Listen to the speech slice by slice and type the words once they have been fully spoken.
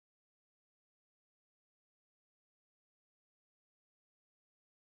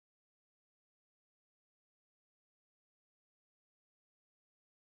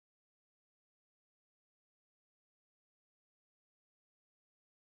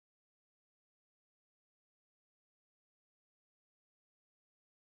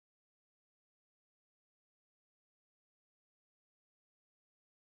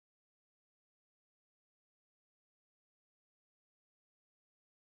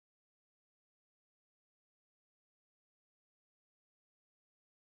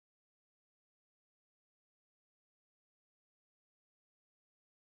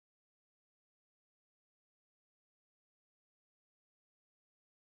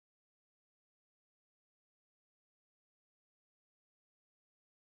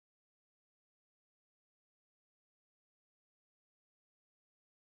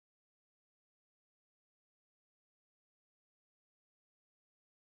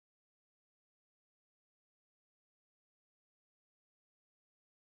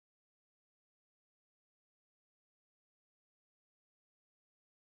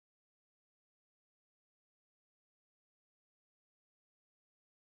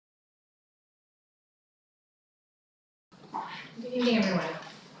Good evening, everyone.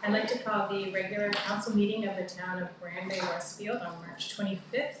 I'd like to call the regular council meeting of the town of Bay-Westfield on March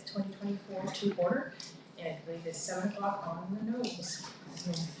 25th, 2024 to order. And I believe it's 7 o'clock on the nose.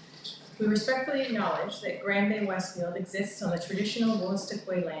 We respectfully acknowledge that Bay-Westfield exists on the traditional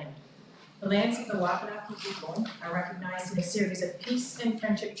Wolastoqey land. The lands of the Wapanaki people are recognized in a series of peace and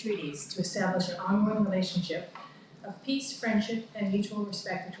friendship treaties to establish an ongoing relationship of peace, friendship, and mutual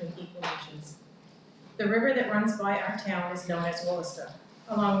respect between equal nations. The river that runs by our town is known as Wolasta,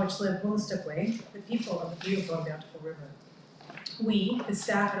 along which live Wolastoqey, the people of the beautiful and bountiful river. We, the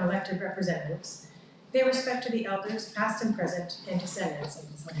staff and elected representatives, pay respect to the elders, past and present, and descendants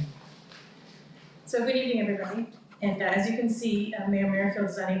of this land. So good evening, everybody. And as you can see, Mayor Merrifield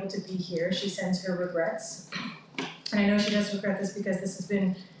is unable to be here. She sends her regrets. And I know she does regret this because this has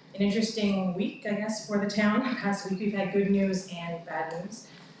been an interesting week, I guess, for the town. The past week we've had good news and bad news.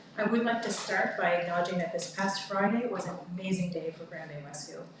 I would like to start by acknowledging that this past Friday was an amazing day for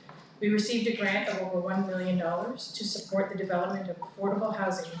Bay-Westfield. We received a grant of over $1 million to support the development of affordable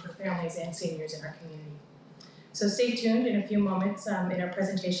housing for families and seniors in our community. So stay tuned in a few moments in our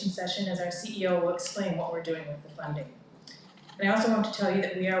presentation session as our CEO will explain what we're doing with the funding. And I also want to tell you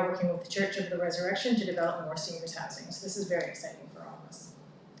that we are working with the Church of the Resurrection to develop more seniors housing. So this is very exciting for all of us.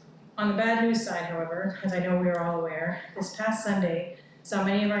 On the bad news side, however, as I know we are all aware, this past Sunday saw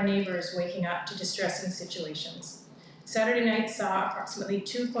many of our neighbors waking up to distressing situations. Saturday night saw approximately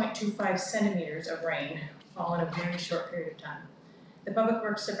 2.25 centimeters of rain fall in a very short period of time. The Public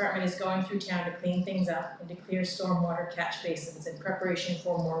Works Department is going through town to clean things up and to clear stormwater catch basins in preparation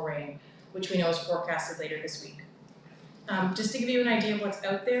for more rain, which we know is forecasted later this week. Just to give you an idea of what's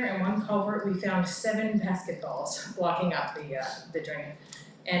out there, in one culvert we found 7 basketballs blocking up the drain.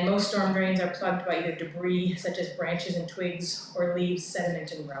 And most storm drains are plugged by either debris, such as branches and twigs, or leaves,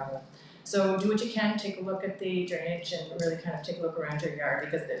 sediment, and gravel. So do what you can, take a look at the drainage and really kind of take a look around your yard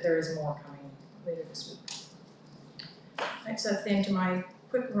because there is more coming later this week. Right, so that's the end to my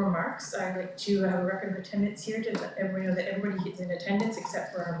quick remarks. I'd like to have a record of attendance here to let everybody know that everybody is in attendance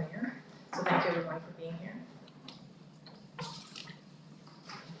except for our mayor. So thank you everyone for being here.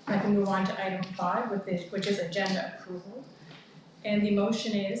 I can move on to item 5, which is agenda approval. And the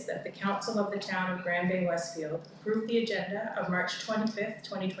motion is that the Council of the Town of Bay-Westfield approve the agenda of March 25th,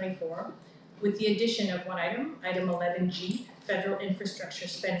 2024, with the addition of one item, item 11G, federal infrastructure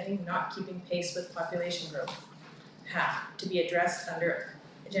spending not keeping pace with population growth, half to be addressed under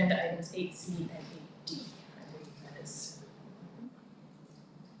agenda items 8C and 8D. I believe that is.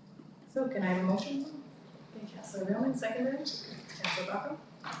 So can I have a motion? Okay, Councilor Billman, seconder. Councilor Buckham,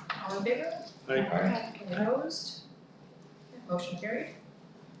 all in favor? Aye. Any opposed? Motion carried.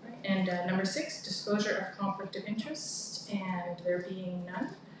 Right. And number 6, disclosure of conflict of interest, and there being none,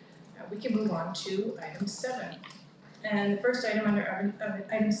 we can move on to item 7. And the first item under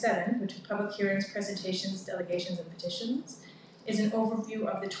item 7, which is public hearings, presentations, delegations, and petitions, is an overview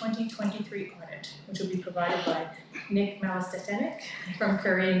of the 2023 audit, which will be provided by Nick Malastetenik from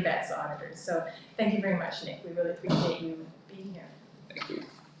Curry & Betts Auditors. So thank you very much, Nick. We really appreciate you being here. Thank you.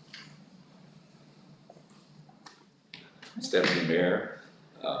 Deputy Mayor,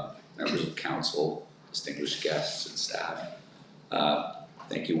 members of council, distinguished guests and staff,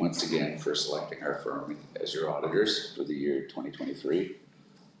 thank you once again for selecting our firm as your auditors for the year 2023.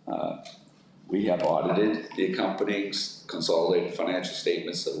 We have audited the accompanying consolidated financial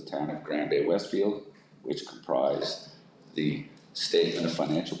statements of the town of Bay-Westfield, which comprise the statement of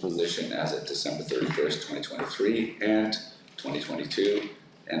financial position as of December 31st, 2023 and 2022,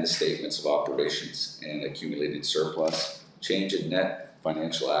 and the statements of operations and accumulated surplus, change in net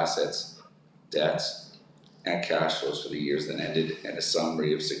financial assets, debts, and cash flows for the years that ended, and a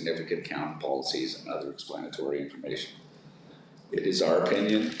summary of significant accounting policies and other explanatory information. It is our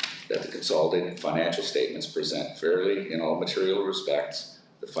opinion that the consolidated financial statements present fairly in all material respects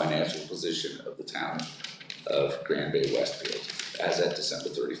the financial position of the town of Bay-Westfield as at December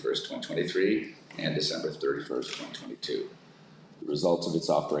 31st, 2023 and December 31st, 2022. The results of its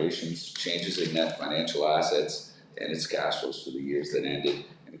operations, changes in net financial assets, and its cash flows for the years that ended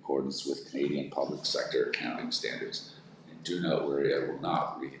in accordance with Canadian public sector accounting standards. And do not worry, I will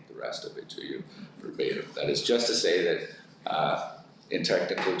not read the rest of it to you verbatim. That is just to say that in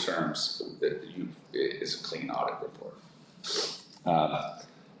technical terms, that is a clean audit report.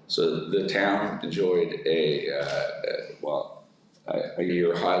 So the town enjoyed a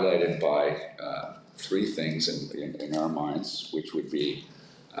year highlighted by 3 things in our minds, which would be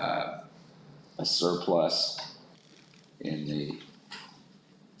a surplus in the,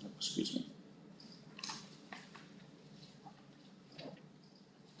 excuse me,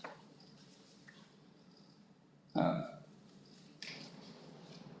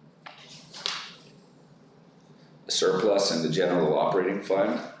 surplus in the general operating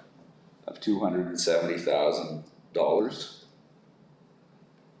fund of $270,000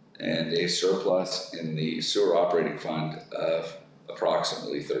 and a surplus in the sewer operating fund of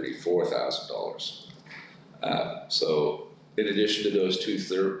approximately $34,000. So in addition to those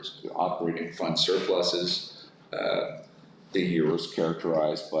 2/3 operating fund surpluses, the year was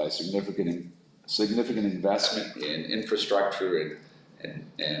characterized by significant investment in infrastructure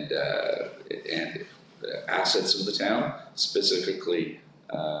and assets of the town, specifically,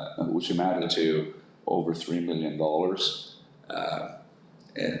 which amounted to over $3 million.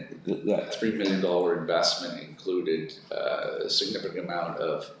 And that $3 million investment included a significant amount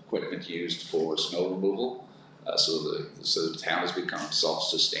of equipment used for snow removal. So the town has become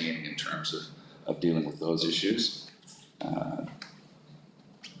self-sustaining in terms of dealing with those issues.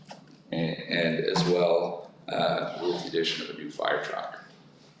 And as well, with the addition of a new fire truck.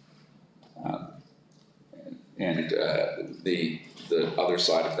 The other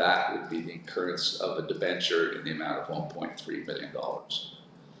side of that would be the incurrence of a debenture in the amount of $1.3 million.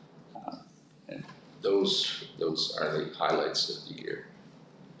 And those are the highlights of the year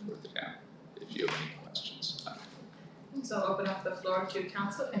for the town, if you have any questions. So I'll open up the floor to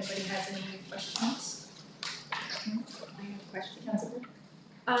council. Anybody has any questions? I have a question. Councilor?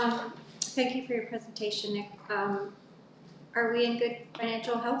 Thank you for your presentation, Nick. Are we in good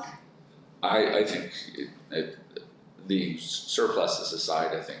financial health? I think the surpluses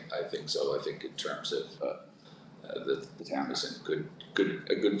aside, I think so. I think in terms of the town is in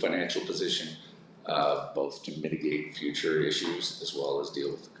a good financial position, both to mitigate future issues as well as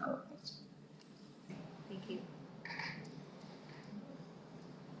deal with the current ones. Thank you.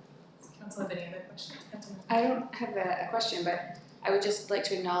 Council have any other questions? I don't have a question, but I would just like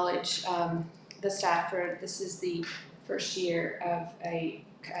to acknowledge the staff for this is the first year of a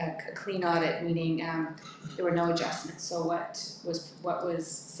clean audit, meaning there were no adjustments. So what was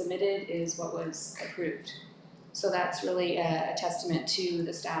submitted is what was approved. So that's really a testament to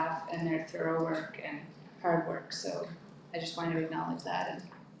the staff and their thorough work and hard work. So I just wanted to acknowledge that, and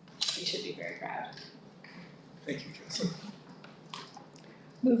you should be very proud. Thank you, Councilor.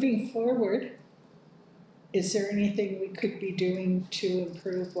 Moving forward, is there anything we could be doing to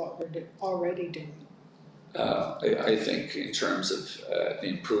improve what we're already doing? I think in terms of the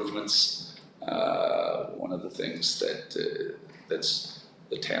improvements, one of the things that's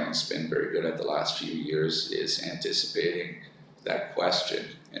the town's been very good at the last few years is anticipating that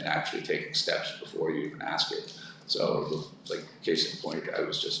question and actually taking steps before you even ask it. So, like case in point, I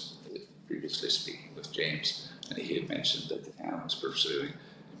was just previously speaking with James, and he had mentioned that the town was pursuing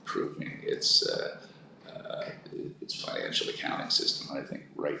improving its financial accounting system. And I think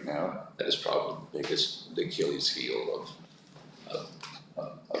right now that is probably the Achilles heel of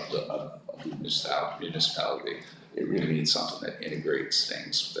the municipality. It really needs something that integrates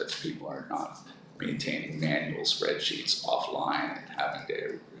things, that people are not maintaining manual spreadsheets offline and having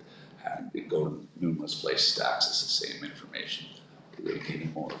to go to numerous places to access the same information. We're really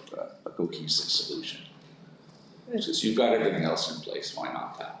needing more of a cohesive solution. Since you've got everything else in place, why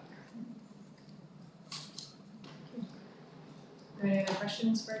not that? Any other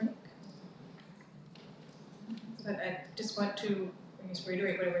questions for Nick? But I just want to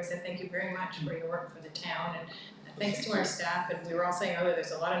reiterate what everybody said. Thank you very much for your work for the town, and thanks to our staff. And we were all saying earlier,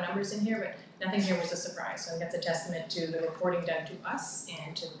 there's a lot of numbers in here, but nothing here was a surprise. So that's a testament to the reporting done to us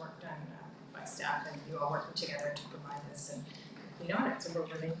and to the work done by staff, and you all working together to provide this and clean audit. So we're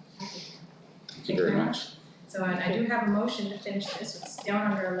really happy. Thank you very much. So and I do have a motion to finish this. It's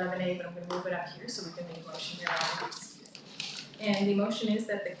down under 11A, but I'm going to move it up here so we can make a motion here on this. And the motion is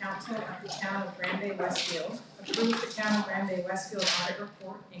that the council of the town of Bay-Westfield approve the town of Bay-Westfield audit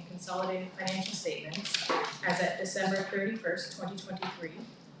report and consolidated financial statements as at December 31st, 2023,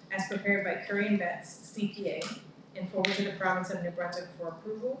 as prepared by Curry & Betts CPA and forward to the province of New Brunswick for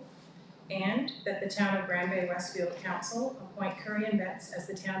approval, and that the town of Bay-Westfield Council appoint Curry & Betts as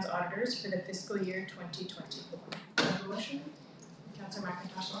the town's auditors for the fiscal year 2024. Have a motion? Councillor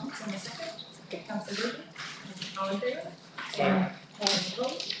McIntosh Lawrence, and a second. Okay, Councillor Burton. All in favor? And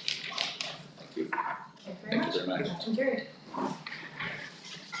opposed? Thank you. Thank you very much. Motion carried.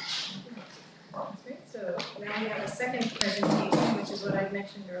 Okay, so now we have a second presentation, which is what I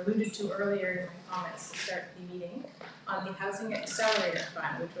mentioned or alluded to earlier in my comments to start the meeting, on the Housing Accelerator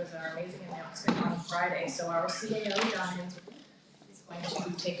Fund, which was our amazing announcement on Friday. So our CAO, John Henswood, is going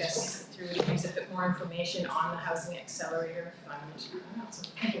to take us through and give us a bit more information on the Housing Accelerator Fund. So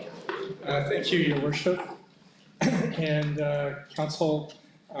thank you, John. Thank you, Your Worship. And Council,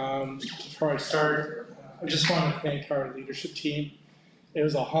 before I start, I just want to thank our leadership team. It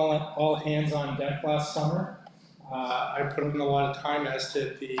was a all hands on deck last summer. I put in a lot of time, as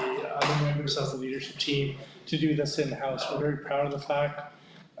did the other members of the leadership team, to do this in-house. We're very proud of the fact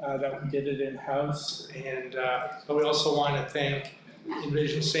that we did it in-house. And but we also want to thank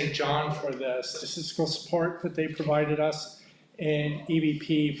Envision St. John for the statistical support that they provided us, and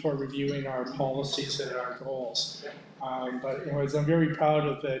EVP for reviewing our policies and our goals. But anyways, I'm very proud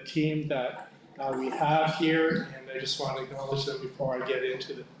of the team that we have here, and I just want to acknowledge them before I get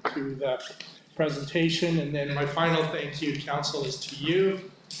into the presentation. And then my final thank you, Council, is to you.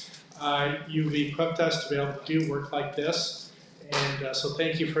 You've equipped us to be able to do work like this, and so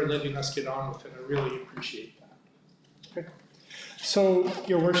thank you for letting us get on with it. I really appreciate that. Okay. So,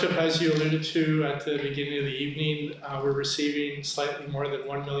 Your Worship, as you alluded to at the beginning of the evening, we're receiving slightly more than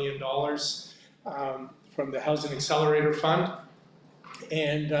 $1 million from the Housing Accelerator Fund.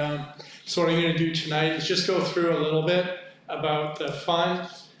 And so what I'm going to do tonight is just go through a little bit about the fund.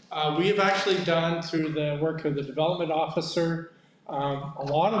 We have actually done, through the work of the Development Officer, a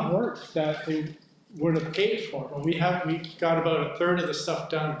lot of work that they would have paid for, but we got about a third of the stuff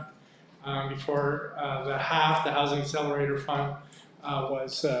done before the Housing Accelerator Fund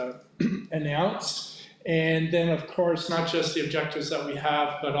was announced. And then, of course, not just the objectives that we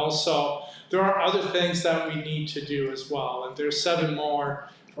have, but also there are other things that we need to do as well. And there's 7 more,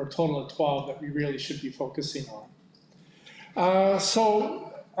 for a total of 12, that we really should be focusing on.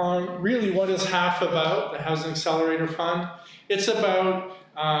 Really, what is HAF about, the Housing Accelerator Fund? It's about,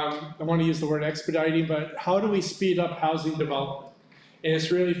 I want to use the word expediting, but how do we speed up housing development? And it's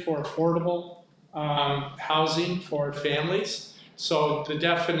really for affordable housing for families. So the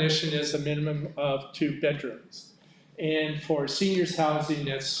definition is a minimum of 2 bedrooms. And for seniors housing,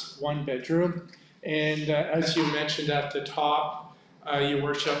 it's 1 bedroom. And as you mentioned at the top, Your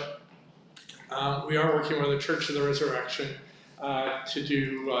Worship, we are working with the Church of the Resurrection to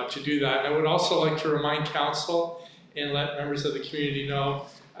do that. I would also like to remind Council and let members of the community know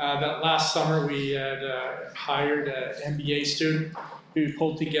that last summer we had hired an MBA student who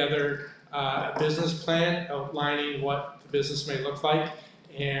pulled together a business plan outlining what the business may look like,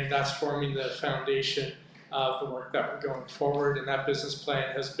 and that's forming the foundation of the work that we're going forward, and that business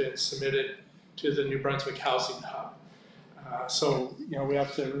plan has been submitted to the New Brunswick Housing Hub. So, we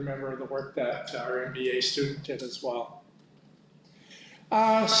have to remember the work that our MBA student did as well.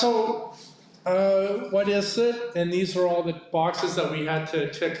 What is it? And these are all the boxes that we had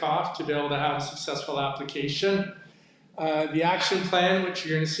to tick off to be able to have a successful application. The action plan, which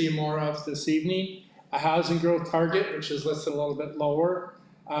you're going to see more of this evening, a housing growth target, which is listed a little bit lower.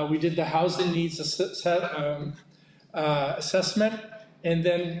 We did the housing needs assessment, and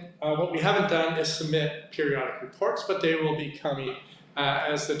then what we haven't done is submit periodic reports, but they will be coming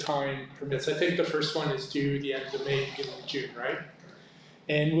as the time permits. I think the first one is due the end of May, beginning of June, right?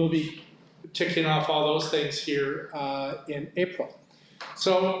 And we'll be ticking off all those things here in April.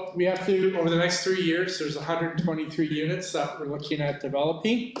 So we have to, over the next 3 years, there's 123 units that we're looking at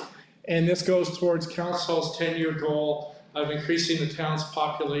developing. And this goes towards Council's 10-year goal of increasing the town's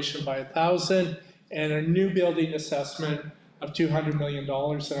population by 1,000 and a new building assessment of $200 million.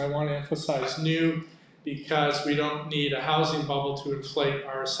 And I want to emphasize new because we don't need a housing bubble to inflate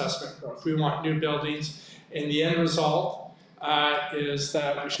our assessment growth. We want new buildings. And the end result is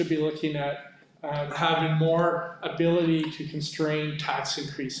that we should be looking at having more ability to constrain tax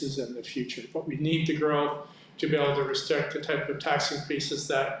increases in the future. But we need to grow to be able to restrict the type of tax increases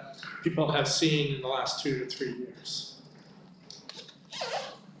that people have seen in the last 2 to 3 years.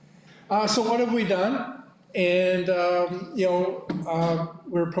 So what have we done? And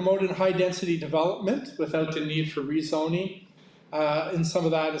we're promoting high density development without the need for rezoning. And some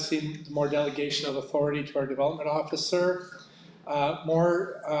of that is seen more delegation of authority to our development officer.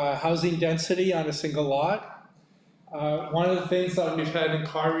 More housing density on a single lot. One of the things that we've had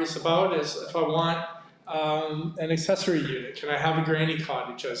inquiries about is if I want an accessory unit, can I have a granny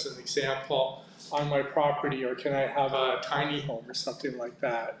cottage as an example on my property, or can I have a tiny home or something like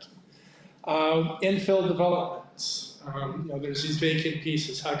that? Infill developments. There's these vacant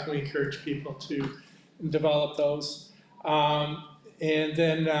pieces. How can we encourage people to develop those? And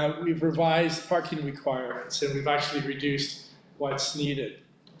then we've revised parking requirements, and we've actually reduced what's needed.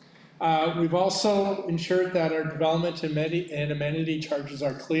 We've also ensured that our development and amenity charges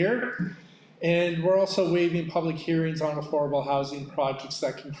are clear, and we're also waiving public hearings on affordable housing projects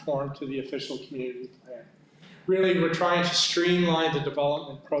that conform to the official community plan. Really, we're trying to streamline the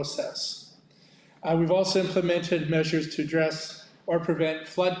development process. We've also implemented measures to address or prevent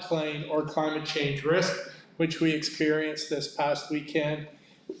floodplain or climate change risk, which we experienced this past weekend.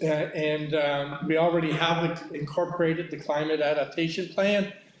 We already have incorporated the climate adaptation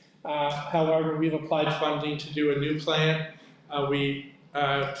plan However, we've applied funding to do a new plan.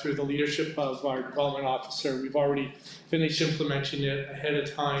 Through the leadership of our development officer, we've already finished implementing it ahead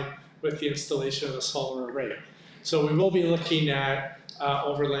of time with the installation of a solar array. So we will be looking at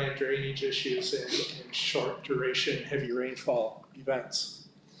overland drainage issues and short duration heavy rainfall events.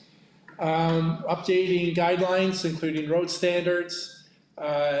 Updating guidelines, including road standards,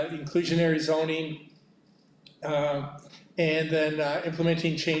 inclusionary zoning, and then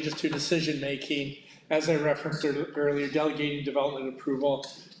implementing changes to decision making, as I referenced earlier, delegating development approval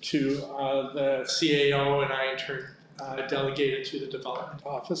to the CAO, and I in turn delegated to the development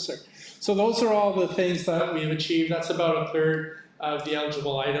officer. So those are all the things that we've achieved. That's about a third of the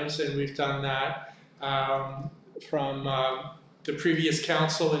eligible items, and we've done that from the previous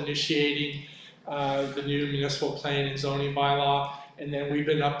council initiating the new municipal plan and zoning bylaw, and then we've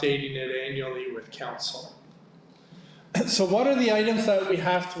been updating it annually with council. So what are the items that we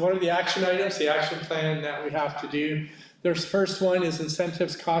have to, what are the action items, the action plan that we have to do? The first one is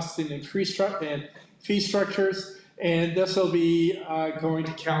incentives, costing, and fee structures, and this will be going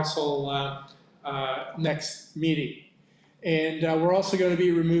to council next meeting. And we're also going to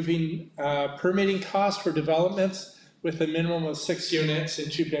be removing permitting costs for developments with a minimum of 6 units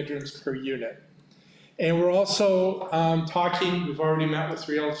and 2 bedrooms per unit. And we're also talking, we've already met with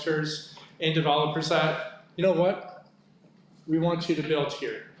realtors and developers that, you know what, we want you to build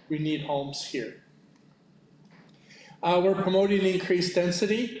here. We need homes here. We're promoting increased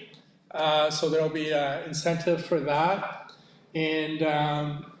density, so there'll be an incentive for that. And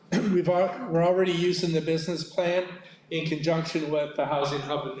we're already using the business plan in conjunction with the Housing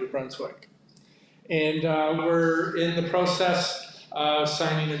Hub in New Brunswick. And we're in the process of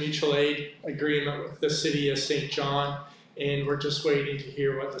signing a mutual aid agreement with the City of St. John, and we're just waiting to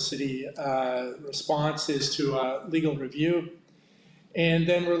hear what the city response is to legal review. And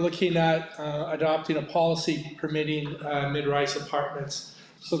then we're looking at adopting a policy permitting mid-rise apartments.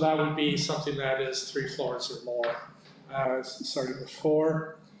 So that would be something that is 3 floors or more, starting with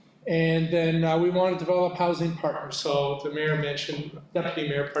 4. And then we want to develop housing partners. So the mayor mentioned, deputy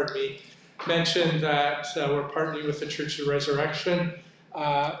mayor, pardon me, mentioned that we're partnering with the Church of Resurrection,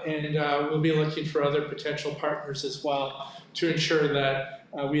 and we'll be looking for other potential partners as well to ensure that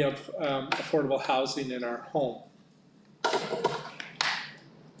we have affordable housing in our home.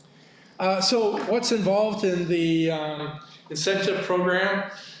 So what's involved in the incentive program?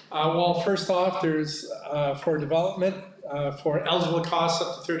 Well, first off, there's for development, for eligible costs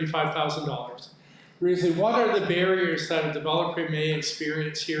up to $35,000. Really, what are the barriers that a developer may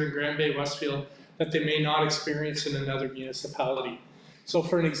experience here in Grand Bay-Westfield that they may not experience in another municipality? So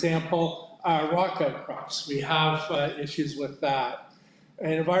for an example, rock outcrops, we have issues with that.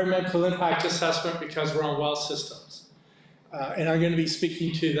 An environmental impact assessment because we're on well systems. And I'm going to be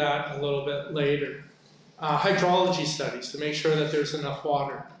speaking to that a little bit later. Hydrology studies to make sure that there's enough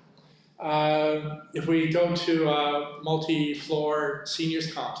water. If we go to a multi-floor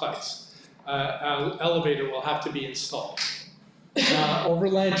seniors complex, an elevator will have to be installed.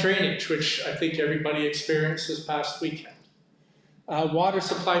 Overland drainage, which I think everybody experienced this past weekend. Water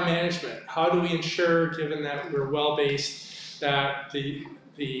supply management. How do we ensure, given that we're well-based, that the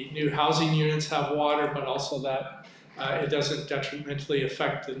new housing units have water, but also that it doesn't detrimentally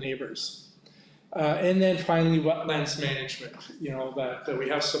affect the neighbors. And then finally, wetlands management, you know, that we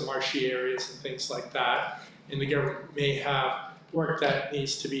have some marshy areas and things like that, and the government may have work that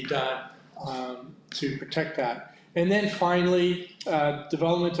needs to be done to protect that. And then finally,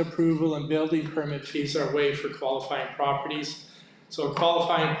 development approval and building permit fees are waived for qualifying properties. So a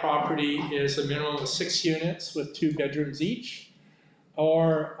qualifying property is a minimum of 6 units with 2 bedrooms each,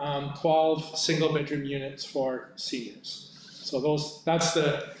 or 12 single bedroom units for seniors. So that's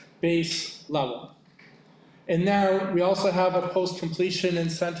the base level. And now we also have a post-completion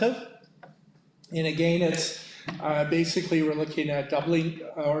incentive. And again, it's basically we're looking at doubling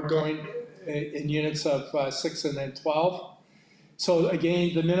or going in units of 6 and then 12. So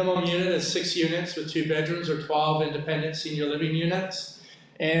again, the minimum unit is 6 units with 2 bedrooms or 12 independent senior living units.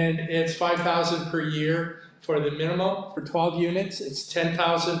 And it's $5,000 per year for the minimum for 12 units. It's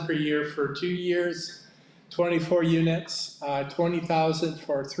 $10,000 per year for 2 years, 24 units, $20,000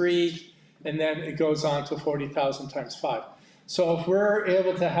 for 3, and then it goes on to $40,000 times 5. So if we're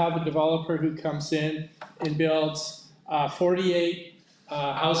able to have a developer who comes in and builds 48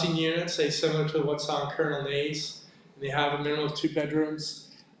 housing units, say similar to what's on Colonel Nays, and they have a minimum of 2 bedrooms,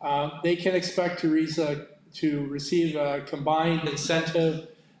 they can expect to receive a combined incentive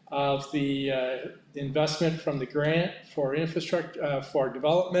of the investment from the grant for infrastructure, for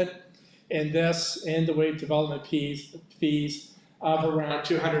development, and this and the waived development fees of around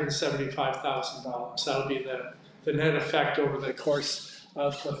 $275,000. That'll be the net effect over the course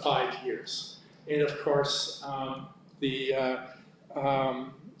of the 5 years. And of course, the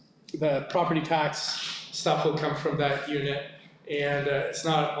property tax stuff will come from that unit, and it's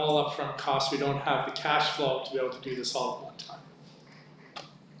not all upfront costs. We don't have the cash flow to be able to do this all at one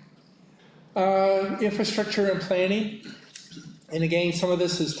time. Infrastructure and planning, and again, some of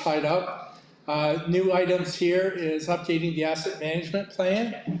this is tied up. New items here is updating the asset management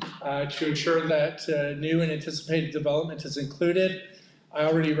plan to ensure that new and anticipated development is included. I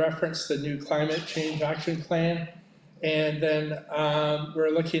already referenced the new climate change action plan. And then we're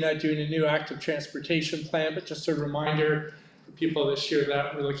looking at doing a new active transportation plan, but just a reminder for people this year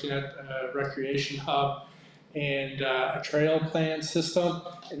that we're looking at a recreation hub and a trail plan system.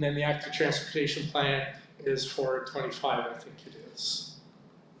 And then the active transportation plan is for 25, I think it is.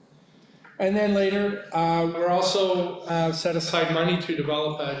 And then later, we're also set aside money to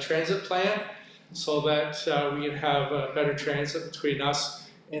develop a transit plan so that we can have better transit between us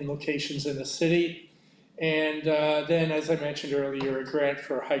and locations in the city. And then, as I mentioned earlier, a grant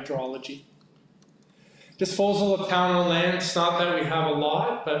for hydrology. Disposal of town-owned land, it's not that we have a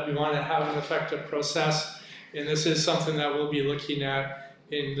lot, but we want to have an effective process. And this is something that we'll be looking at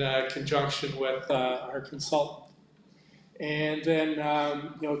in conjunction with our consultant. And then,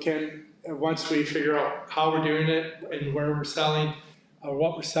 once we figure out how we're doing it and where we're selling, or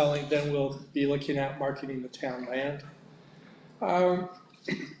what we're selling, then we'll be looking at marketing the town land. I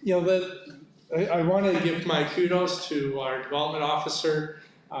want to give my kudos to our development officer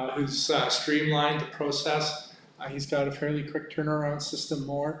who's streamlined the process. He's got a fairly quick turnaround system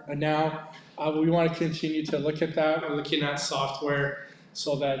now. We want to continue to look at that. We're looking at software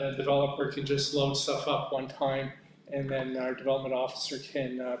so that a developer can just load stuff up one time and then our development officer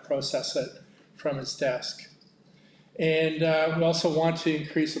can process it from his desk. And we also want to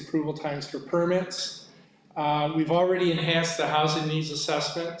increase approval times for permits. We've already enhanced the housing needs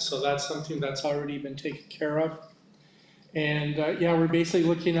assessment, so that's something that's already been taken care of. And we're basically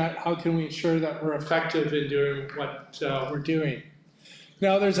looking at how can we ensure that we're effective in doing what we're doing.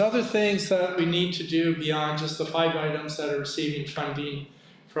 Now, there's other things that we need to do beyond just the 5 items that are receiving funding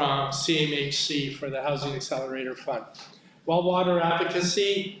from CMHC for the Housing Accelerator Fund. Well water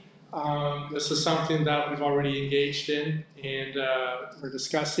advocacy, this is something that we've already engaged in and we're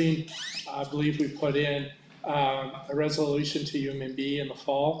discussing. I believe we put in a resolution to UMB in the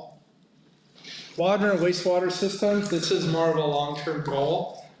fall. Water and wastewater systems, this is more of a long-term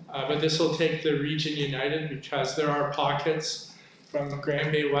goal, but this will take the region united because there are pockets from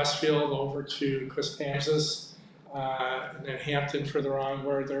Grand Bay-Westfield over to Quispamsis and then Hampton further on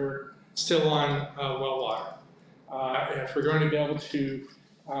where they're still on well water. If we're going to be able to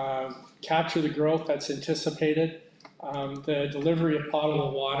capture the growth that's anticipated, the delivery of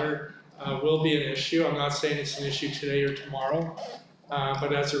potable water will be an issue. I'm not saying it's an issue today or tomorrow,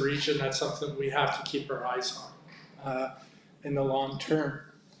 but as a region, that's something we have to keep our eyes on in the long term.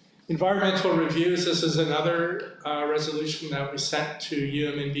 Environmental reviews, this is another resolution that we sent to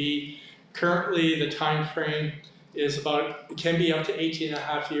UMB. Currently, the time frame is it can be up to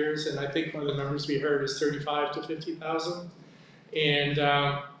 18.5 years, and I think one of the numbers we heard is 35 to 50,000. And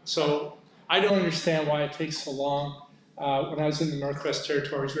so I don't understand why it takes so long. When I was in the Northwest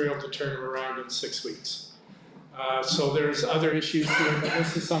Territories, we were able to turn them around in 6 weeks. So there's other issues here, but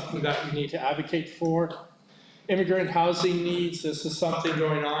this is something that we need to advocate for. Immigrant housing needs, this is something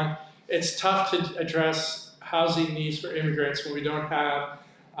going on. It's tough to address housing needs for immigrants when we don't have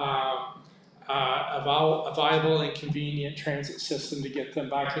a viable and convenient transit system to get them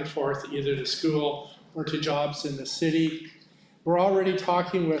back and forth either to school or to jobs in the city. We're already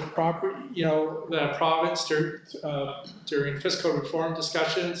talking with the province during fiscal reform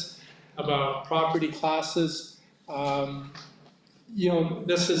discussions about property classes.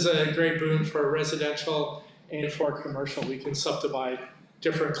 This is a great boon for residential and for commercial. We can subdivide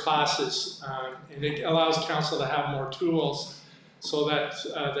different classes, and it allows council to have more tools so that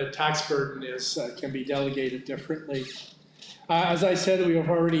the tax burden can be delegated differently. As I said, we have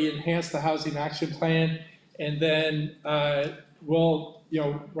already enhanced the housing action plan, and then right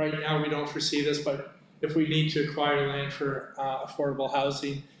now we don't foresee this, but if we need to acquire land for affordable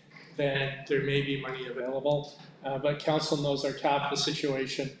housing, then there may be money available. But council knows our capital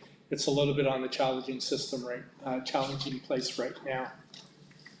situation. It's a little bit on the challenging place right now.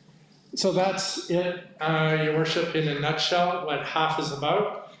 So that's it, Your Worship, in a nutshell, what HAF is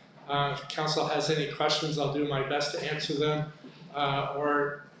about. If council has any questions, I'll do my best to answer them,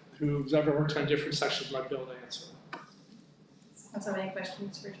 or who's ever worked on different sections might be able to answer them. Council, any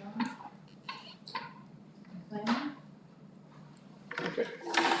questions for John?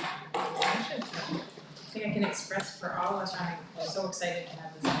 thing I can express for all of us, I'm so excited to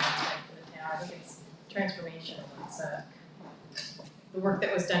have this announcement for the town. I think it's transformational. It's the work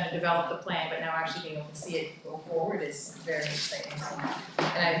that was done to develop the plan, but now actually being able to see it go forward is very exciting. So,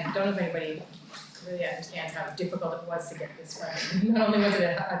 and I don't know if anybody really understands how difficult it was to get this funding. Not only was it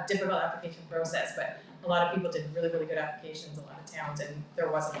a difficult application process, but a lot of people did really, really good applications, a lot of towns, and there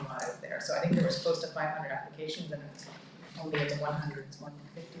wasn't a lot out there. So I think there was close to 500 applications, and only in the 100s,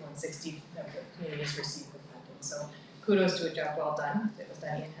 150, 160 of the communities received the funding. So kudos to a job well done. It was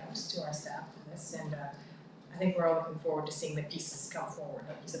done in-house to our staff for this, and I think we're all looking forward to seeing the pieces come forward.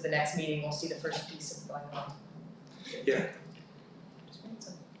 Like you said, the next meeting we'll see the first piece of the bylaw. Yeah.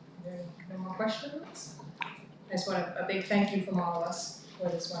 So, no more questions? I just want a big thank you from all of us for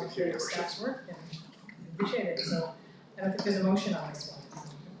this one, for your staff's work, and appreciate it. So I don't think there's a motion on this one.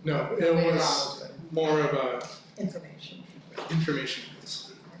 No, it was more of a Information. information.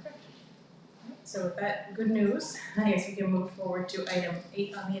 Perfect. So with that good news, I guess we can move forward to item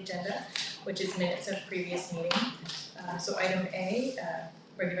 8 on the agenda, which is minutes of previous meeting. So item A,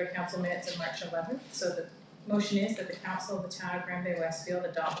 regular council minutes of March 11th. So the motion is that the council of the town of Bay-Westfield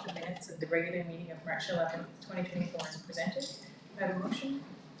adopt the minutes of the regular meeting of March 11th, 2024 as presented. Do I have a motion?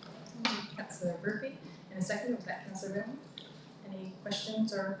 Councillor Murphy, and a second, was that Councillor Billman? Any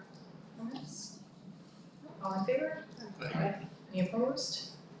questions or comments? All in favor? Aye. Any opposed?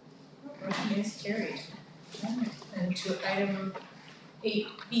 Motion is carried. And to item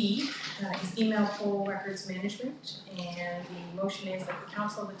 8B is email poll records management, and the motion is that the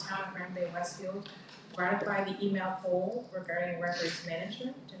council of the town of Bay-Westfield ratify the email poll regarding records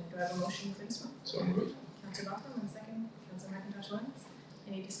management. And do I have a motion for this one? So moved. Councillor Bachman, and second, Councillor McIntosh-Lenz.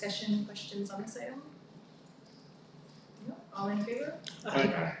 Any discussion, questions on this item? No, all in favor?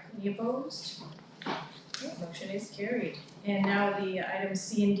 Aye. Any opposed? Okay, motion is carried. And now the items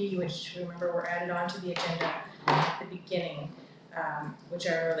C and D, which remember were added on to the agenda at the beginning, which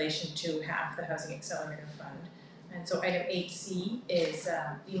are in relation to half the Housing Accelerator Fund. And so item 8C is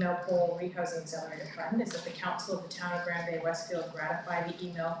email poll rehousing accelerator fund, is that the council of the town of Bay-Westfield ratify the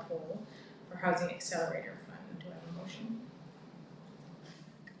email poll for housing accelerator fund. Do I have a motion?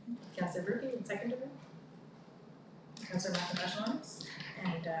 Councillor Berkey, and second to that? Councillor McIntosh-Lenz,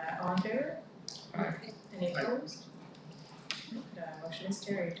 and all in favor? Aye. Any opposed? Motion is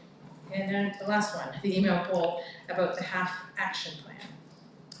carried. And then the last one, the email poll about the half action plan.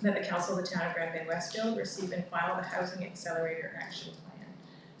 That the council of the town of Bay-Westfield receive and file the housing accelerator action plan.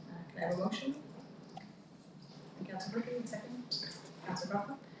 Can I have a motion? Councillor Berkey, and second. Councillor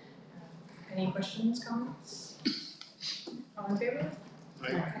Bachman. Any questions, comments? All in favor?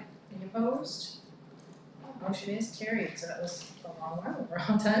 Aye. Any opposed? Motion is carried, so that was a long one, we're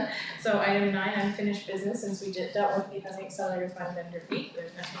all done. So item 9, unfinished business, since we dealt with the housing accelerator fund under 8,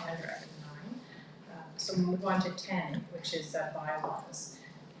 there's nothing under item 9. So we'll move on to 10, which is bylaws.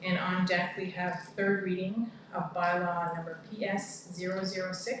 And on deck, we have third reading of bylaw number PS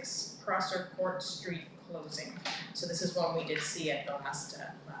 006, Prosser Court Street closing. So this is one we did see at the last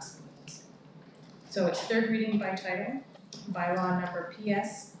meeting. So it's third reading by title, bylaw number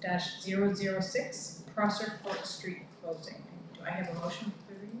PS 006, Prosser Court Street closing. Do I have a motion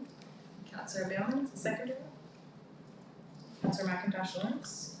for third reading? Councillor Billman, seconder. Councillor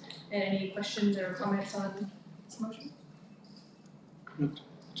McIntosh-Lenz. And any questions or comments on this motion?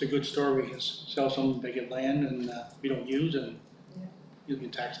 It's a good story. We can sell some vacant land and we don't use, and Yeah. it'll be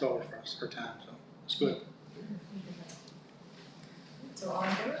taxed over for us, our town, so it's good. So all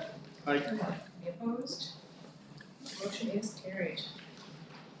in favor? Aye. Any opposed? Motion is carried.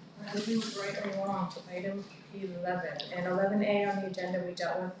 Moving right along to item 11, and 11A on the agenda we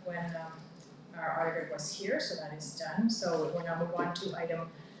dealt with when our auditor was here, so that is done. So we'll now move on to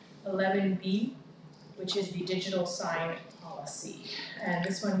item 11B, which is the digital sign policy. And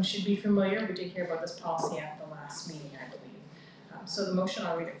this one should be familiar, we did hear about this policy at the last meeting, I believe. So the motion,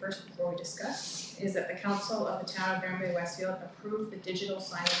 I'll read it first before we discuss, is that the council of the town of Bay-Westfield approve the digital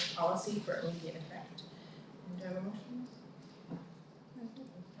signage policy for immediate effect. And do I have a motion?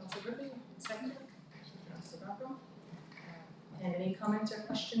 Councillor Griffin, second. Councillor Bachman. And any comments or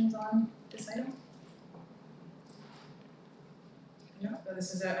questions on this item? No, so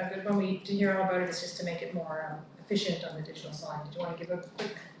this is a good one. We did hear all about it. It's just to make it more efficient on the digital sign. Did you want to give a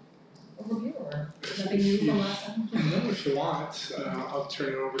quick overview, or nothing new from last time? No, if you want, I'll turn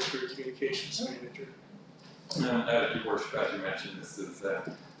it over to your communications manager. Your worship, as you mentioned, this is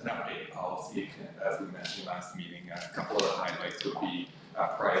an updated policy. As we mentioned last meeting, a couple of the highlights would be a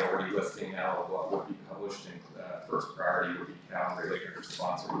priority listing now of what would be published. In first priority would be town-related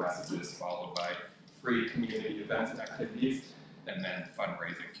sponsored messages, followed by free community events and activities, and then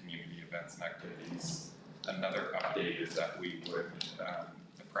fundraising community events and activities. Another update is that we would, the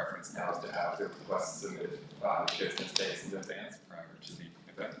preference now is to have the requests submitted 5 business days in advance prior to the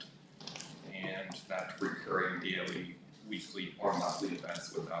event. And that recurring daily, weekly, or monthly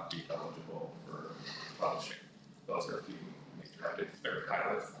events would not be eligible for publishing. Those are a few major updates, very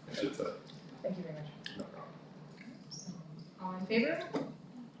high list, I should say. Thank you very much. No problem. So, all in favor?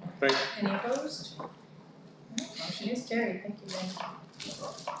 Right. Any opposed? No, motion is carried, thank you, Lynn.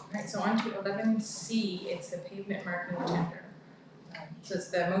 Alright, so on to 11C, it's the pavement marking tender. So it's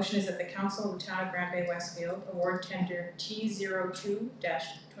the motion is that the council of the town of Grand Bay-Westfield award tender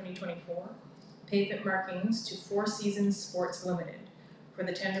T02-2024 pavement markings to Four Seasons Sports Limited for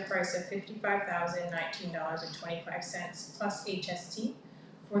the tender price of $55,019.25 plus HST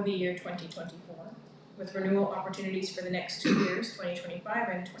for the year 2024, with renewal opportunities for the next 2 years, 2025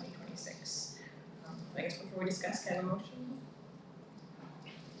 and 2026. I guess before we discuss, can I have a motion?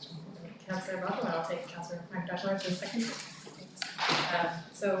 Councillor Butler, I'll take Councillor McIntosh for the second.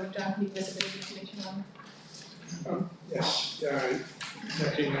 So John, can you give us a bit of information on? Yes, I'm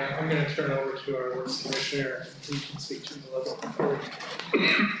gonna turn it over to our works commissioner, who can speak to the level before.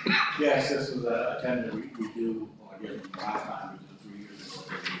 Yes, this is a tender we do, well, again, last time we did 3 years ago,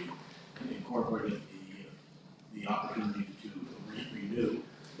 that we incorporated the opportunity to renew.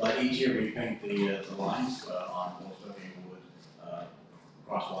 But each year we paint the lines on most of Inglewood,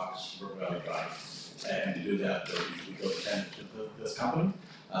 crosswalks, River Valley Drive. And to do that, we go to tender to this company.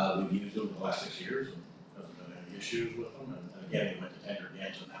 We've used them for the last 6 years, and hasn't been any issues with them. And again, we went to tender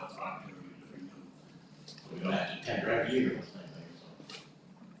again, so now it's an opportunity to renew. So we don't have to tender every year for the same thing, so.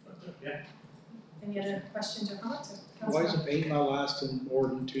 But, yeah. Any other questions or comments? Why is the paint not lasting more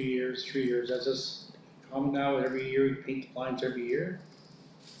than 2 years, 3 years? Is this common now, every year you paint the lines every year?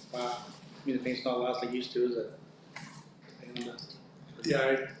 Wow, I mean, the paint's not lasting like it used to, is it? Yeah,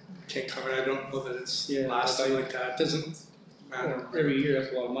 I can't comment, I don't know that it's lasting like that, doesn't matter. Every year,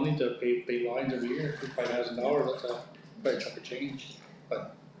 that's a lot of money to pay lines every year, $5,000, that's quite a chunk of change,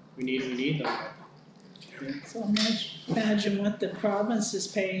 but we need them. So imagine what the province is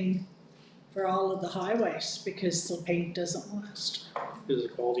paying for all of the highways, because the paint doesn't last. Is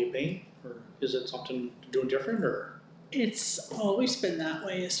it quality of paint, or is it something doing different, or? It's always been that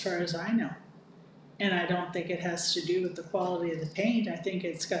way as far as I know. And I don't think it has to do with the quality of the paint. I think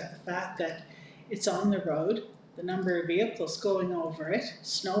it's got the fact that it's on the road, the number of vehicles going over it,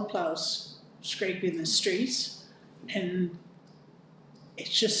 snow plows scraping the streets, and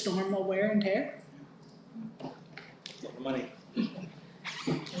it's just normal wear and tear. A lot of money.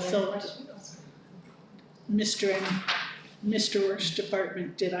 So, Mr. Works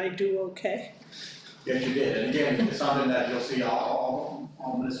Department, did I do okay? Yes, you did, and again, it's something that you'll see all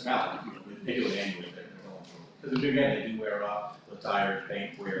municipalities, they do it annually, they're going through. Because again, they do wear off, the tires,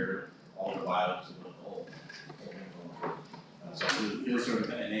 paint wear, all the violence, and the whole thing going through. So it is sort of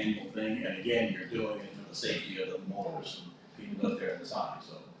an annual thing, and again, you're doing it for the safety of the motors and people out there in the sun,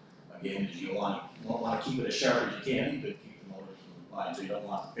 so. Again, you don't want to keep it as sharp as you can, but keep the motors from the line, so you don't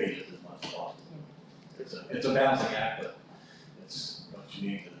want to fade it as much as possible. It's a balancing act, but it's what you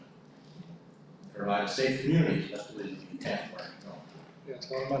need to provide a safe community, that's really the intent where you're going. Yeah, it's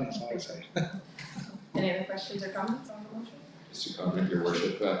a lot of money, that's all I say. Any other questions or comments on the motion? Just to comment, Your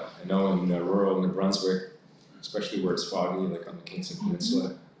Worship, I know in rural New Brunswick, especially where it's foggy, like on the Kingston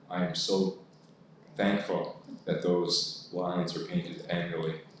Peninsula, I am so thankful that those lines are painted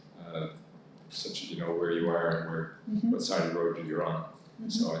annually, such you know where you are and where what side of the road you're on.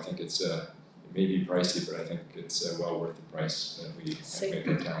 So I think it's it may be pricey, but I think it's well worth the price that we make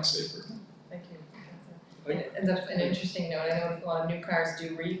our town safer. Thank you. And that's an interesting note, I know a lot of new cars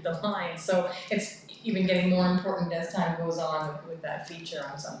do read the line, so it's even getting more important as time goes on with that feature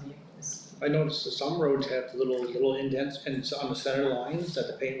on some vehicles. I noticed that some roads have little indents and it's on the center lines that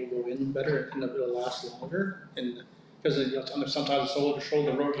the paint will go in better and it'll last longer. And because sometimes the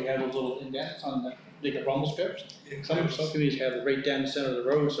shoulder road you have those little indents on the rumble strips. Some communities have it right down the center of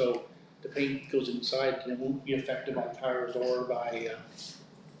the road, so the paint goes inside and it won't be affected by tires or by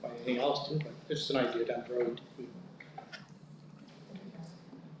anything else too. But it's an idea down the road.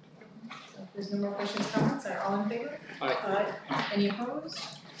 So if there's no more questions, comments, are all in favor? Aye. Any opposed?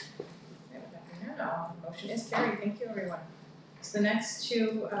 No, motion is carried, thank you everyone. So the next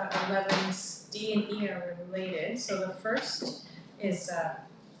two 11s, D and E are related. So the first is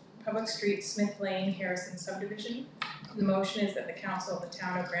Public Street, Smith Lane, Harrison subdivision. The motion is that the council of the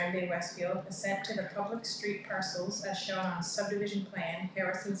town of Grand Bay-Westfield assent to the public street parcels as shown on subdivision plan,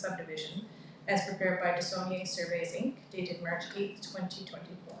 Harrison subdivision, as prepared by DeSaulnier Surveys Inc., dated March 8th,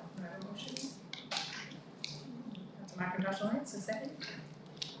 2024. Can I have a motion? Councilor McIntosh Lawrence, a second.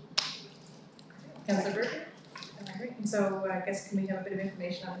 Councillor Burke? Alright, and so I guess can we have a bit of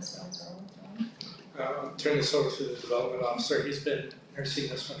information on this one as well? I'll turn this over to the development officer, he's been nursing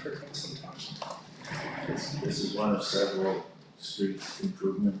this one for quite some time. This is one of several street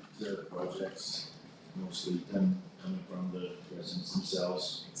improvement projects, mostly them coming from the residents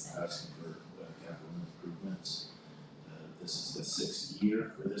themselves, asking for capital improvements. This is the 6th year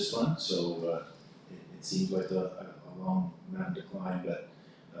for this one, so it seems like a long mountain to climb, but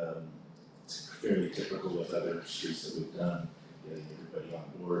it's fairly typical with other streets that we've done. Getting everybody on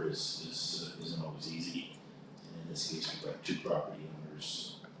board isn't always easy. And in this case, we've got 2 property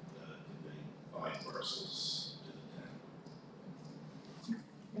owners conveying 5 parcels to the town.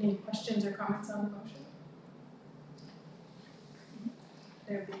 Any questions or comments on the motion?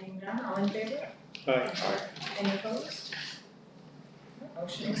 There being none, all in favor? Aye. Any opposed?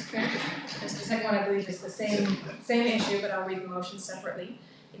 Motion is carried. Just the second one, I believe, is the same issue, but I'll read the motion separately.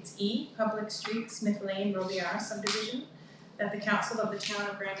 It's E, Public Street, Smith Lane, Robiar subdivision, that the council of the town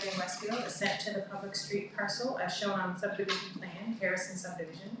of Bay-Westfield assent to the public street parcel as shown on the subdivision plan, Harrison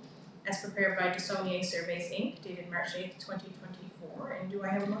subdivision, as prepared by Dissonier Surveys Inc., dated March 8th, 2024, and do I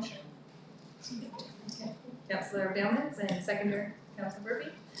have a motion? Okay. Councillor Bellmans and seconder, Councillor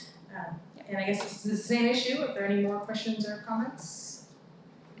Burke. And I guess this is the same issue, if there are any more questions or comments?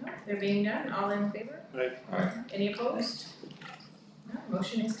 No, there being none, all in favor? Aye. Any opposed? No,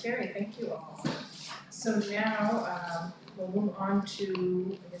 motion is carried, thank you all. So now, we'll move on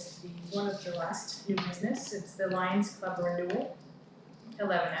to, I guess, one of the last new business, it's the Lions Club renewal,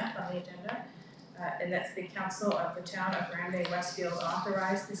 11F on the agenda. And that's the council of the town of Bay-Westfield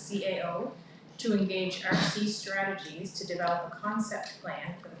authorized the CAO to engage RC Strategies to develop a concept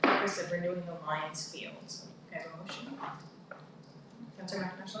plan for the purpose of renewing the Lions Field. So, can I have a motion? Councillor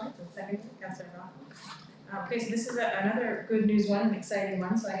McIntyre, and second, Councillor Rothman. Okay, so this is another good news one, an exciting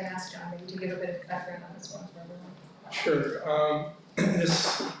one, so I can ask John maybe to give a bit of background on this one for everyone. Sure,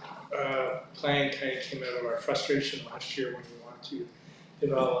 this plan kind of came out of our frustration last year when we wanted to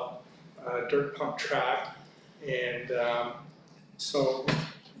develop a dirt pump track. And so,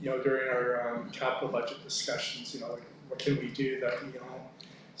 during our capital budget discussions, what can we do that we own?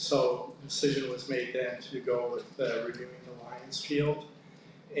 So the decision was made then to go with renewing the Lions Field.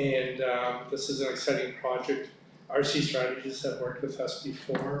 And this is an exciting project. RC Strategies have worked with us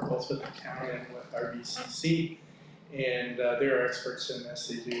before, both with the town and with RBCC. And they're experts in this.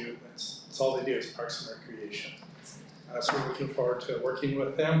 It's all they do is parks and recreation. So we're looking forward to working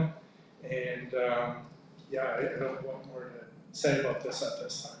with them. And I don't know what more to say about this at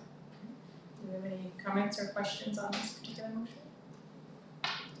this time. Do you have any comments or questions on this particular motion?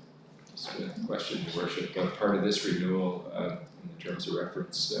 Just a question, Your Worship. Part of this renewal, in terms of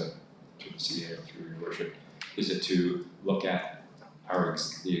reference to the CAO through Your Worship, is it to look at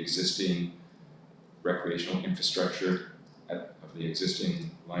the existing recreational infrastructure of the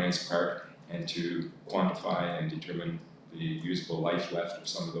existing Lions Park and to quantify and determine the usable life left of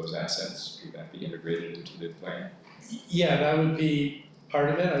some of those assets? Could that be integrated into the plan? Yeah, that would be part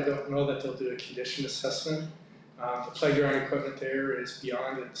of it. I don't know that they'll do a condition assessment. The playground equipment there is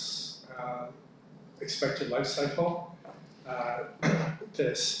beyond its expected life cycle. Both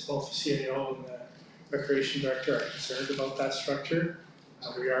the CAO and the recreation director are concerned about that structure.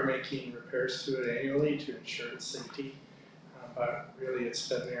 We are making repairs to it annually to ensure its safety, but really it's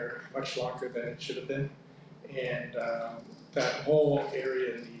been there much longer than it should have been. And that whole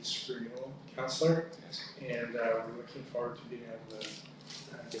area needs renewal, Councillor, and we're looking forward to being able to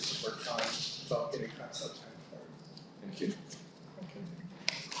get some work on developing a concept plan for it. Thank you.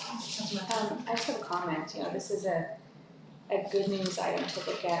 I just have a comment, this is a good news item to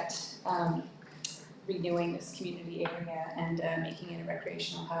look at, renewing this community area and making it a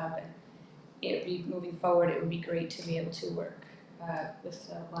recreational hub. And moving forward, it would be great to be able to work with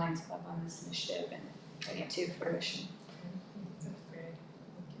the Lions Club on this initiative and bring it to fruition. That's great,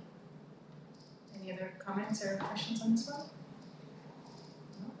 thank you. Any other comments or questions on this one?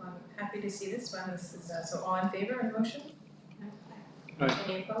 No, I'm happy to see this one. This is, so all in favor of the motion?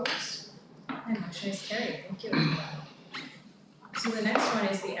 Any opposed? And motion is carried, thank you. So the next one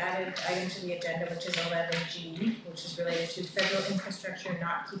is the added item to the agenda, which is 11G, which is related to federal infrastructure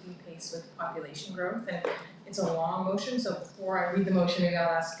not keeping pace with population growth. And it's a long motion, so before I read the motion, maybe I'll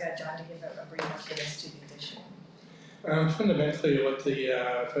ask John to give a brief update as to the addition. Fundamentally, what the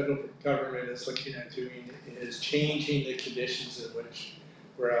federal government is looking at doing is changing the conditions in which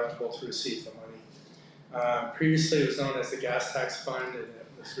we're eligible to receive the money. Previously, it was known as the gas tax fund, and it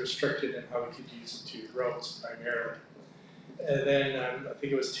was restricted in how we could use it to roads primarily. And then I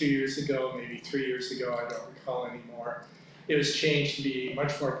think it was 2 years ago, maybe 3 years ago, I don't recall anymore, it was changed to be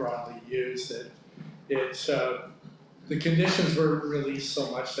much more broadly used. That It's, the conditions were released so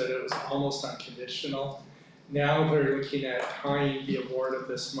much that it was almost unconditional. Now they're looking at tying the award of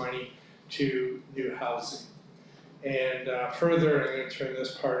this money to new housing. And further, I'm gonna turn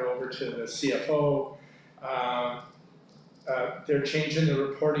this part over to the CFO. They're changing the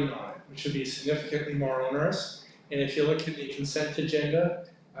reporting on it, which should be significantly more onerous. And if you look at the consent agenda,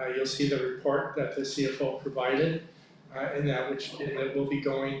 you'll see the report that the CFO provided, and that will be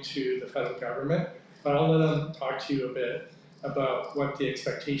going to the federal government. But I'll let them talk to you a bit about what the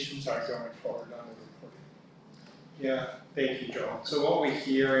expectations are going forward on the reporting. Yeah, thank you, John. So what we're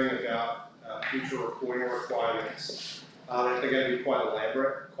hearing about future reporting requirements, they're going to be quite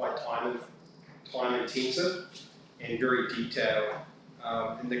elaborate, quite time intensive, and very detailed.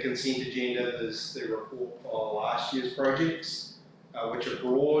 In the consent agenda, there's the report on last year's projects, which are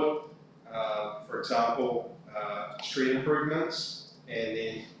broad. For example, street improvements, and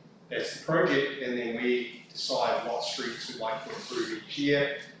then that's the project, and then we decide what streets we'd like to improve each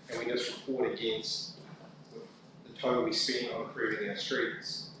year, and we just report against the total we spend on improving our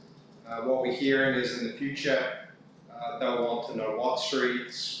streets. What we're hearing is in the future, they'll want to know what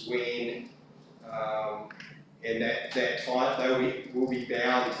streets, when, and that time, will be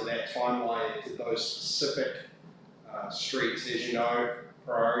bound to that timeline to those specific streets. As you know,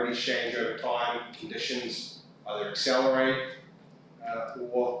 priorities change over time, conditions either accelerate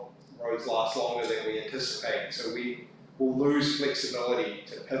or roads last longer than we anticipate. So we will lose flexibility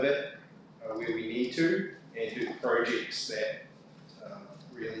to pivot where we need to and do the projects that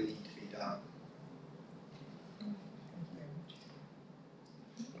really need to be done.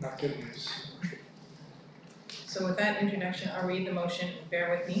 Not good news. So with that introduction, I'll read the motion, and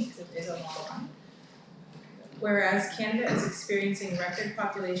bear with me, because it is a long one. Whereas Canada is experiencing record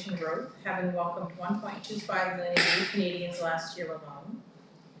population growth, having welcomed 1.25 million new Canadians last year alone.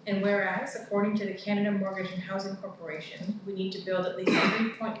 And whereas, according to the Canada Mortgage and Housing Corporation, we need to build at least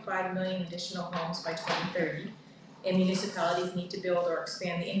 3.5 million additional homes by 2030, and municipalities need to build or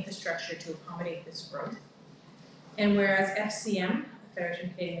expand the infrastructure to accommodate this growth. And whereas FCM, Federation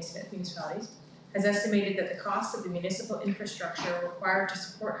of Canadian Municipalities, has estimated that the cost of the municipal infrastructure required to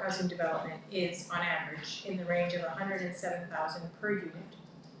support housing development is, on average, in the range of $107,000 per unit.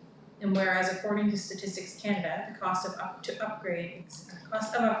 And whereas, according to Statistics Canada, the cost of upgrade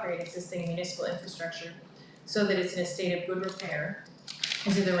existing municipal infrastructure so that it's in a state of good repair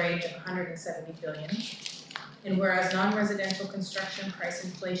is in the range of $170 billion. And whereas non-residential construction price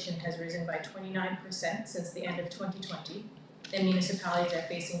inflation has risen by 29% since the end of 2020, and municipalities are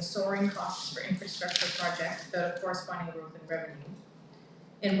facing soaring costs for infrastructure projects without a corresponding growth in revenue.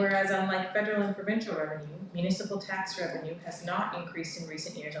 And whereas, unlike federal and provincial revenue, municipal tax revenue has not increased in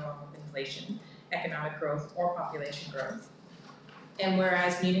recent years along with inflation, economic growth, or population growth. And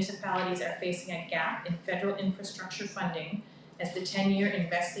whereas municipalities are facing a gap in federal infrastructure funding as the 10-year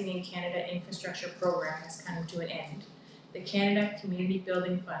Investing in Canada infrastructure program has come to an end, the Canada Community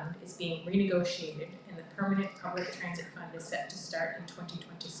Building Fund is being renegotiated, and the Permanent Public Transit Fund is set to start in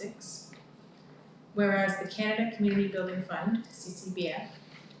 2026. Whereas the Canada Community Building Fund, CCBF,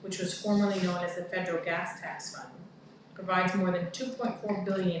 which was formerly known as the Federal Gas Tax Fund, provides more than $2.4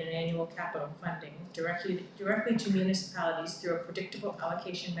 billion in annual capital funding directly to municipalities through a predictable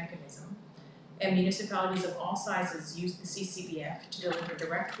allocation mechanism, and municipalities of all sizes use the CCBF to deliver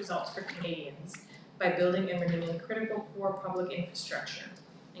direct results for Canadians by building and renewing critical core public infrastructure,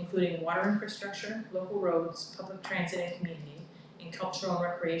 including water infrastructure, local roads, public transit and community, and cultural and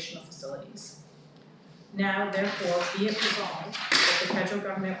recreational facilities. Now, therefore, be it resolved that the federal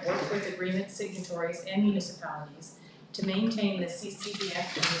government work with agreement signatories and municipalities to maintain the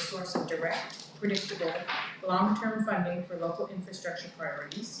CCBF as a source of direct, predictable, long-term funding for local infrastructure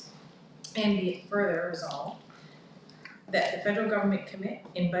priorities, and be it further resolved that the federal government commit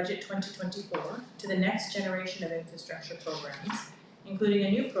in Budget 2024 to the next generation of infrastructure programs, including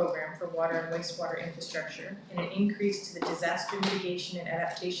a new program for water and wastewater infrastructure and an increase to the Disaster Mitigation and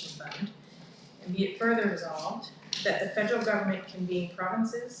Adaptation Fund, and be it further resolved that the federal government convene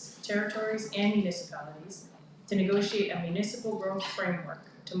provinces, territories, and municipalities to negotiate a municipal growth framework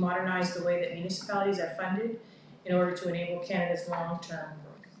to modernize the way that municipalities are funded in order to enable Canada's long-term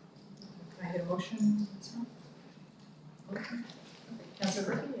growth. Can I get a motion? Okay.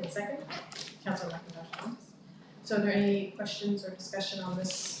 Councillor Murphy, and second. Councillor McIntosh. So are there any questions or discussion on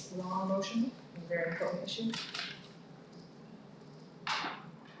this long motion, a very important issue?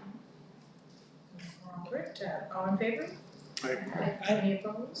 All in favor? Aye. Any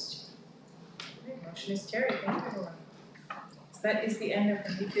opposed? Okay, motion is carried, thank you everyone. So that is the end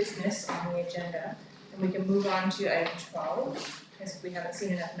of the business on the agenda, and we can move on to item 12, because we haven't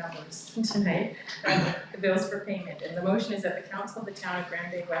seen enough numbers tonight, the bills for payment. And the motion is that the council of the town of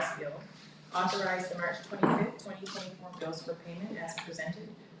Grand Bay-Westfield authorize the March 25th, 2024 bills for payment as presented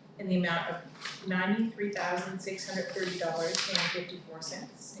in the amount of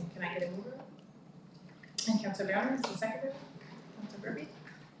 $93,630.54. And can I get a mover? And Councillor Brown is the seconder. Councillor Burby.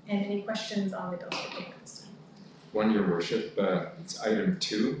 And any questions on the bills for payment this time? One, your worship, it's item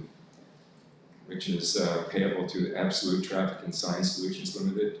 2, which is payable to Absolute Traffic and Sign Solutions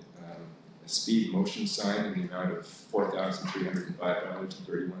Limited, a speed motion sign in the amount of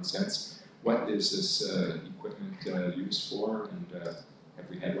 $4,305.31. What is this equipment used for, and have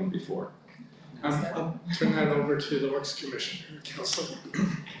we had one before? I'll turn that over to the Works Commissioner, Councilor.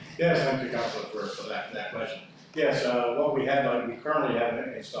 Yes, thank you, Councilor, for that question. Yes, what we have, we currently have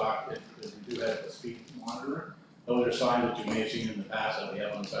in stock, is we do have a speed monitor. Those are signs that you may have seen in the past that we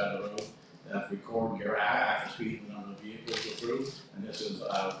have on the side of the road that record your actual speed when the vehicles go through. And this is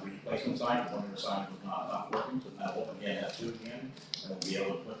a replacement sign, one of the signs was not working, so now we'll again have 2 again. And we'll be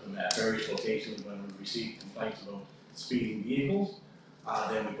able to put them at various locations when we receive complaints about speeding vehicles.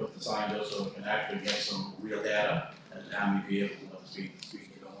 Then we put the signs up so we can actually get some real data as to how many vehicles, what the speed they're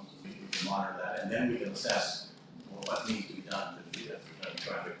going, so we can monitor that. And then we can assess what needs to be done to do that,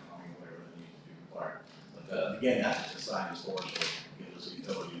 traffic calming, whatever that needs to be required. But again, that's what the sign is for, so it gives us the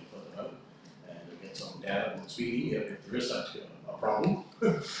ability to put them out and to get some data on speeding if there is such a problem.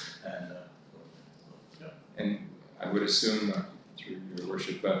 And, yeah. And I would assume, through your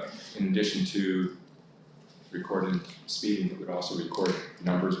worship, in addition to recording speeding, it would also record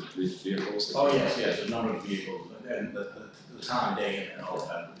numbers of vehicles. Oh, yes, the number of vehicles and the time, day, and all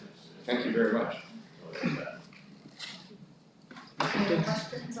that. Thank you very much. So, Any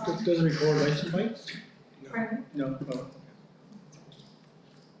questions on? Does it record license plates? Pardon? No.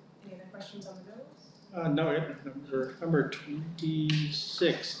 Any other questions on the bills? No, number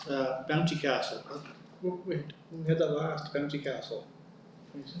 26, Bounty Castle. We had that last Bounty Castle.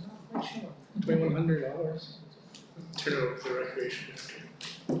 Not quite sure. $2,100. Turn it over to the Recreation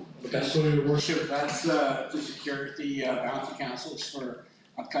Director. So your worship, that's to secure the bounty councils for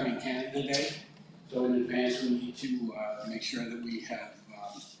upcoming Canada Day. So in advance, we need to make sure that we have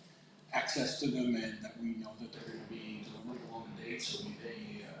access to them and that we know that they're going to be delivered on the date, so we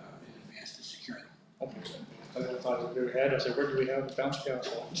pay in advance to secure them. I thought we had, I said, where do we have the Bounty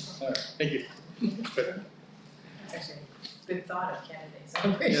Castle? All right, thank you. That's actually a good thought of candidate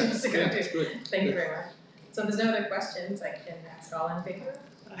celebrations to go to. Good. Thank you very much. So if there's no other questions, I can ask all in favor.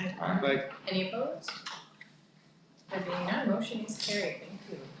 Aye. Any opposed? There being none, motion is carried, thank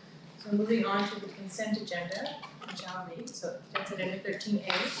you. So moving on to the consent agenda, which I'll read, so consent agenda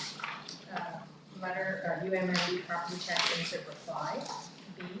 13A, letter, UMND property tax insert reply.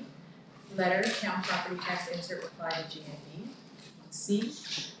 B, letter town property tax insert reply to GND. C,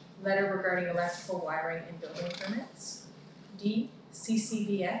 letter regarding electrical wiring and building permits. D,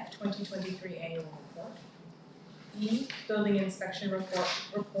 CCBF 2023 annual report. E, building inspection report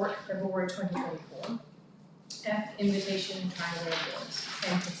February 2024. F, invitation triangle boards,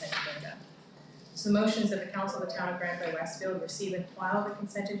 and consent agenda. So the motion is that the council of the town of Grand Bay-Westfield receive and file the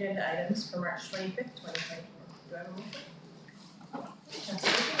consent agenda items for March 25th, 2024. Do I have a motion?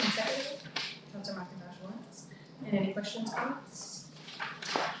 Councilor Griffin, and seconded. Councilor McIntosh-Lawrence. And any questions, comments?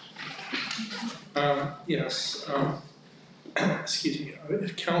 Yes, excuse me,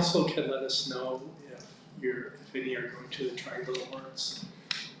 if council can let us know if any are going to the Triangle Awards,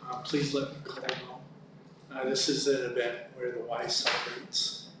 please let Nicole know. This is an event where the Y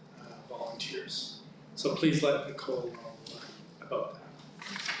celebrates volunteers. So please let Nicole know about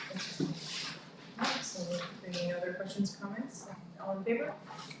that. So any other questions, comments? All in favor?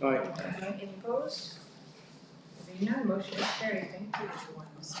 Aye. Any opposed? There being none, motion is carried. Thank you, everyone.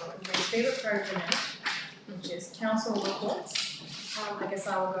 So my favorite part of the night, which is council reports. I guess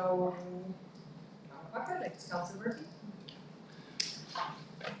I'll go next, Councilor Murphy.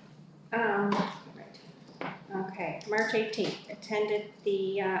 Okay, March 18th, I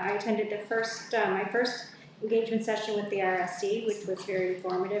attended the first, my first engagement session with the RSC, which was very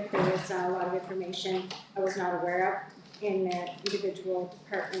informative. There was a lot of information I was not aware of in the individual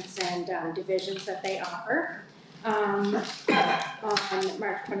departments and divisions that they offer. On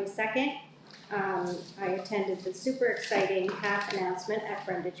March 22nd, I attended the super exciting half announcement at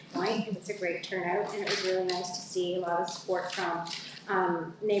Brundage Point. It was a great turnout, and it was really nice to see a lot of support from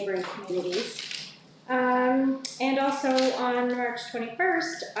neighboring communities. And also on March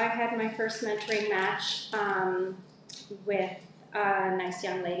 21st, I had my first mentoring match with a nice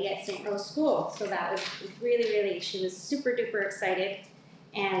young lady at St. Rose School. So that was really, she was super duper excited,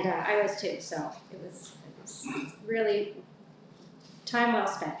 and I was too. So it was really Time well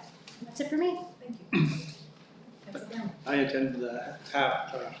spent. That's it for me. Thank you. That's again. I attended the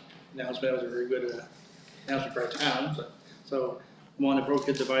TAP announcement. It was a very good announcement for our town. So I'm on the Pro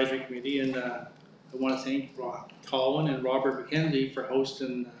Kids Advisory Committee, and I want to thank Colin and Robert McKenzie for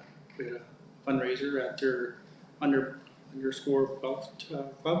hosting we had a fundraiser at their underscore golf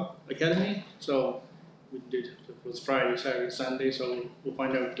club academy. So we did, it was Friday, Saturday, Sunday, so we'll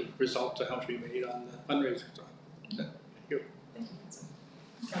find out the results of how much we made on the fundraiser. So, Thank you.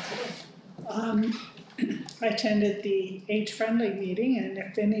 Councilor. I attended the age-friendly meeting, and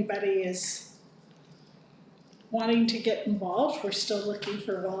if anybody is wanting to get involved, we're still looking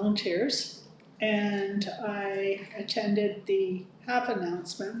for volunteers. And I attended the HAP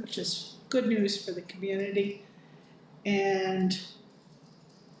announcement, which is good news for the community. And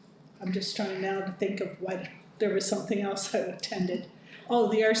I'm just trying now to think of what, there was something else I attended. Oh,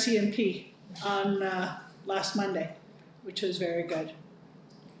 the RCMP on last Monday, which was very good.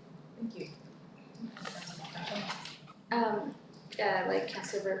 Thank you. Like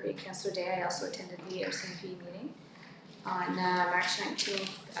Councillor Burpee, Councillor Day, I also attended the RCMP meeting. On March 19th,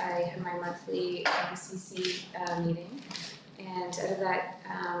 I had my monthly RBCC meeting, and out of that,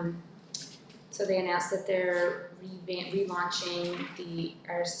 so they announced that they're relaunching the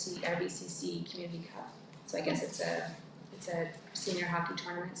RBCC Community Cup. So I guess it's a senior hockey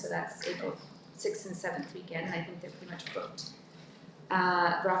tournament, so that's April 6th and 7th weekend, and I think they're pretty much booked.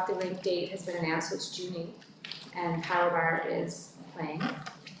 Rock the Rink date has been announced, so it's June 8th, and Power Bar is playing.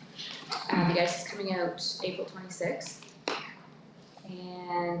 The ice is coming out April 26th,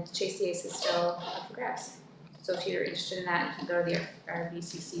 and Chase the Ace is still up for grabs. So if you're interested in that, you can go to the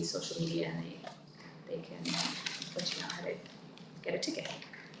RBCC social media, and they can let you know how to get a ticket.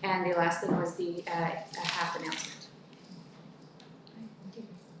 And the last thing was the HAP announcement.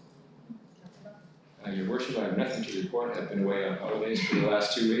 Your worship, I have nothing to report. I've been away on holidays for the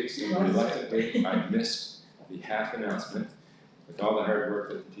last 2 weeks, and reluctantly, I missed the HAP announcement with all the hard work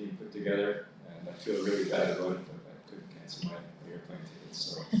that the team put together, and I feel really bad about it, but I couldn't cancel my airplane tickets.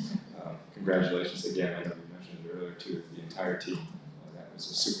 So, congratulations again. I know you mentioned it earlier too, the entire team. That was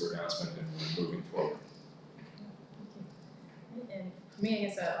a super announcement, and we're moving forward. And for me, I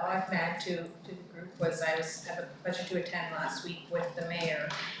guess all I can add to the group was I had the pleasure to attend last week with the mayor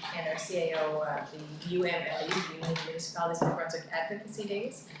and our CAO, the UMLE, the United Municipalities of New Brunswick Advocacy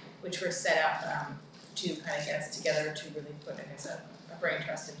Days, which were set up to kind of get us together to really put, I guess, a brain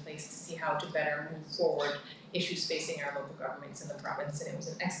trust in place to see how to better move forward issues facing our local governments in the province. And it was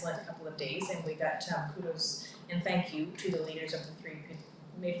an excellent couple of days, and we got kudos and thank you to the leaders of the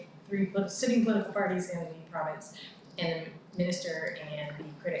three sitting political parties in the province, and the minister and the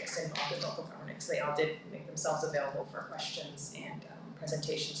critics involved in local governance. They all did make themselves available for questions and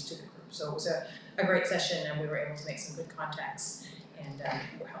presentations to the group. So it was a great session, and we were able to make some good contacts and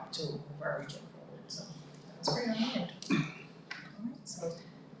help to move our region forward. So that was great on my end. Alright, so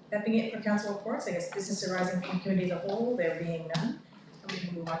that being it for council reports, I guess business arising from committee as a whole, there being none, we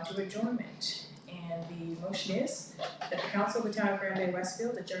can move on to adjournment. And the motion is that the council of the town of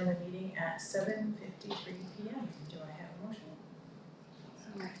Bay-Westfield adjourn the meeting at 7:53 p.m. Do I have a motion?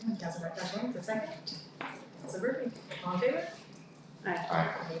 Councilor McCaskill, the second. Councilor Burpee, all in favor? Aye.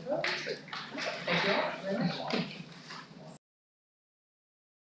 Any opposed? Thank you all very much.